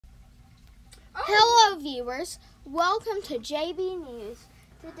Hello viewers, welcome to JB News.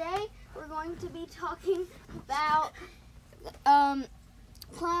 Today we're going to be talking about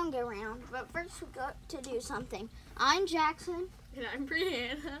clown go round, but first we got to do something. I'm Jackson. And I'm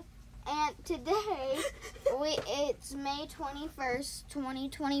Brianna. And today it's May 21st,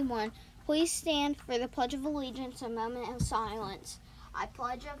 2021. Please stand for the Pledge of Allegiance, a moment of silence. I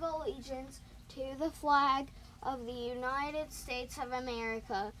pledge of allegiance to the flag of the United States of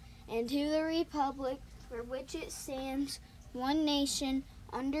America and to the republic for which it stands, one nation,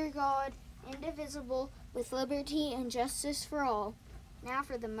 under God, indivisible, with liberty and justice for all. Now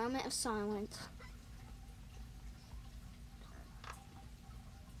for the moment of silence.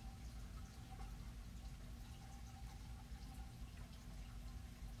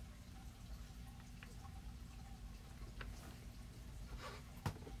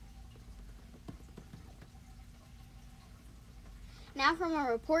 Now from a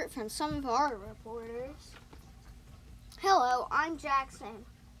report from some of our reporters. Hello, I'm Jackson.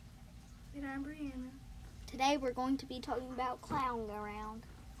 And I'm Brianna. Today we're going to be talking about clown go round.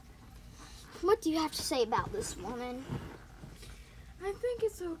 What do you have to say about this woman? I think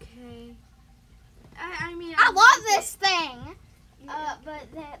it's okay. I love this thing! Yeah. But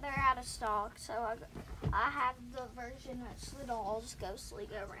they're out of stock, so I have the version that's the doll's ghostly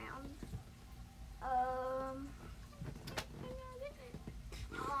go round.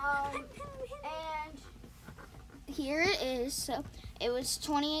 And here it is. So it was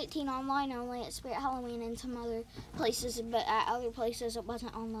 2018 online only at Spirit Halloween and some other places, but at other places it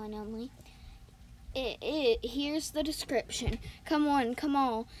wasn't online only. Here's the description. Come on, come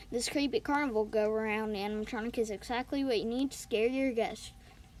on. This creepy carnival go around animatronic is exactly what you need to scare your guests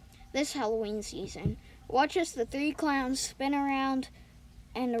this Halloween season. Watch as the three clowns spin around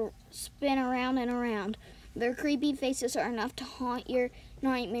and around. Their creepy faces are enough to haunt your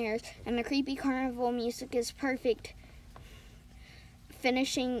nightmares, and the creepy carnival music is perfect. The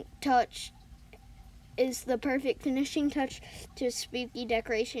perfect finishing touch to a spooky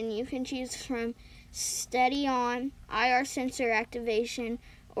decoration. You can choose from steady on, IR sensor activation,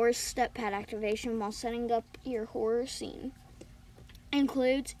 or step pad activation while setting up your horror scene.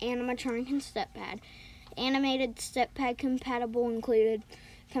 Includes animatronic and step pad. Animated step pad compatible included.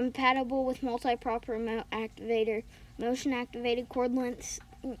 Compatible with multi-prop remote activator. Motion activated cord length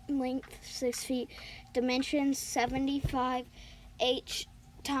 6 feet. Dimensions 75 H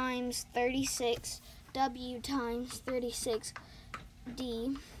times 36 W times 36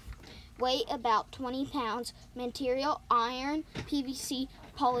 D. Weight about 20 pounds. Material iron, PVC,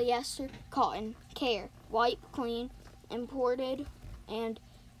 polyester, cotton. Care, wipe clean, imported, and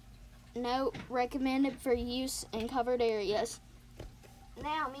no recommended for use in covered areas.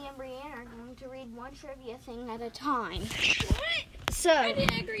 Now, me and Brianna are going to read one trivia thing at a time. What? So, I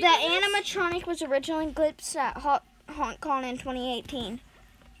didn't agree the to this. animatronic was originally glimpsed at HauntCon in 2018.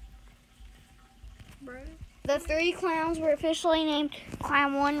 Bro. The three clowns were officially named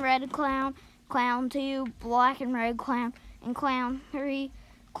Clown 1, Red Clown, Clown 2, Black and Red Clown, and Clown 3,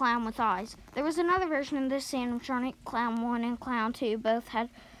 Clown with Eyes. There was another version of this animatronic, Clown 1 and Clown 2, both had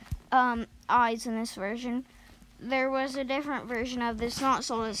eyes in this version. There was a different version of this not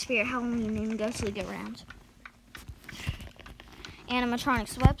sold at Spirit Halloween and Ghostly Go Rounds.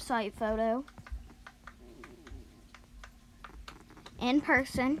 Animatronic's website photo. In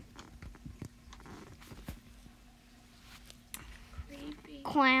person. Creepy.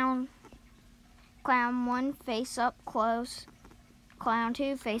 Clown 1 face up close. Clown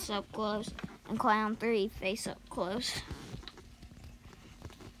 2 face up close. And Clown 3 face up close.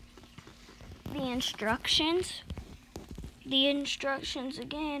 The instructions. The instructions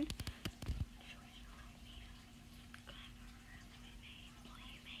again.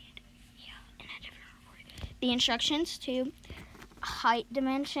 The instructions to height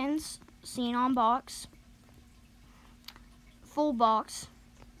dimensions seen on box. Full box.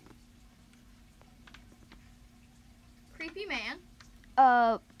 Creepy man.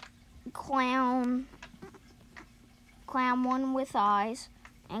 Clown 1 with eyes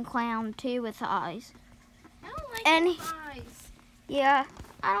and Clown 2 with eyes. I don't like And- those eyes. Yeah,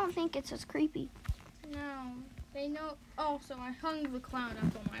 I don't think it's as creepy. No. They know. Oh, so I hung the clown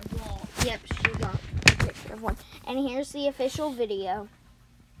up on my wall. Yep, she got a picture of one. And here's the official video.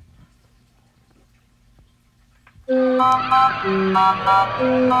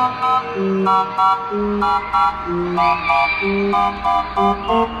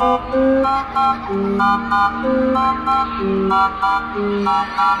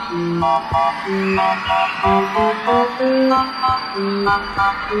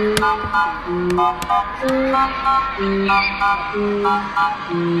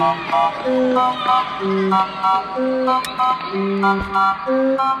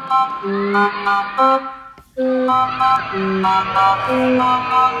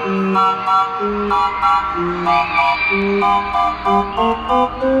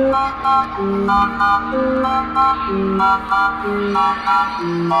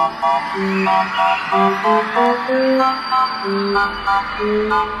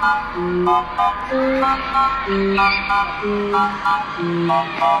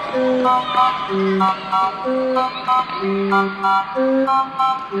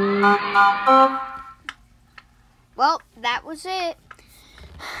 Well, that was it.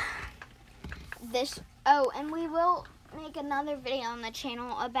 Oh, and we will make another video on the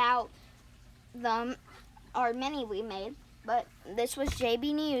channel about our mini we made. But this was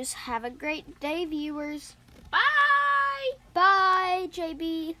JB News. Have a great day, viewers. Bye. Bye,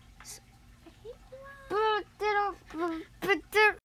 JB.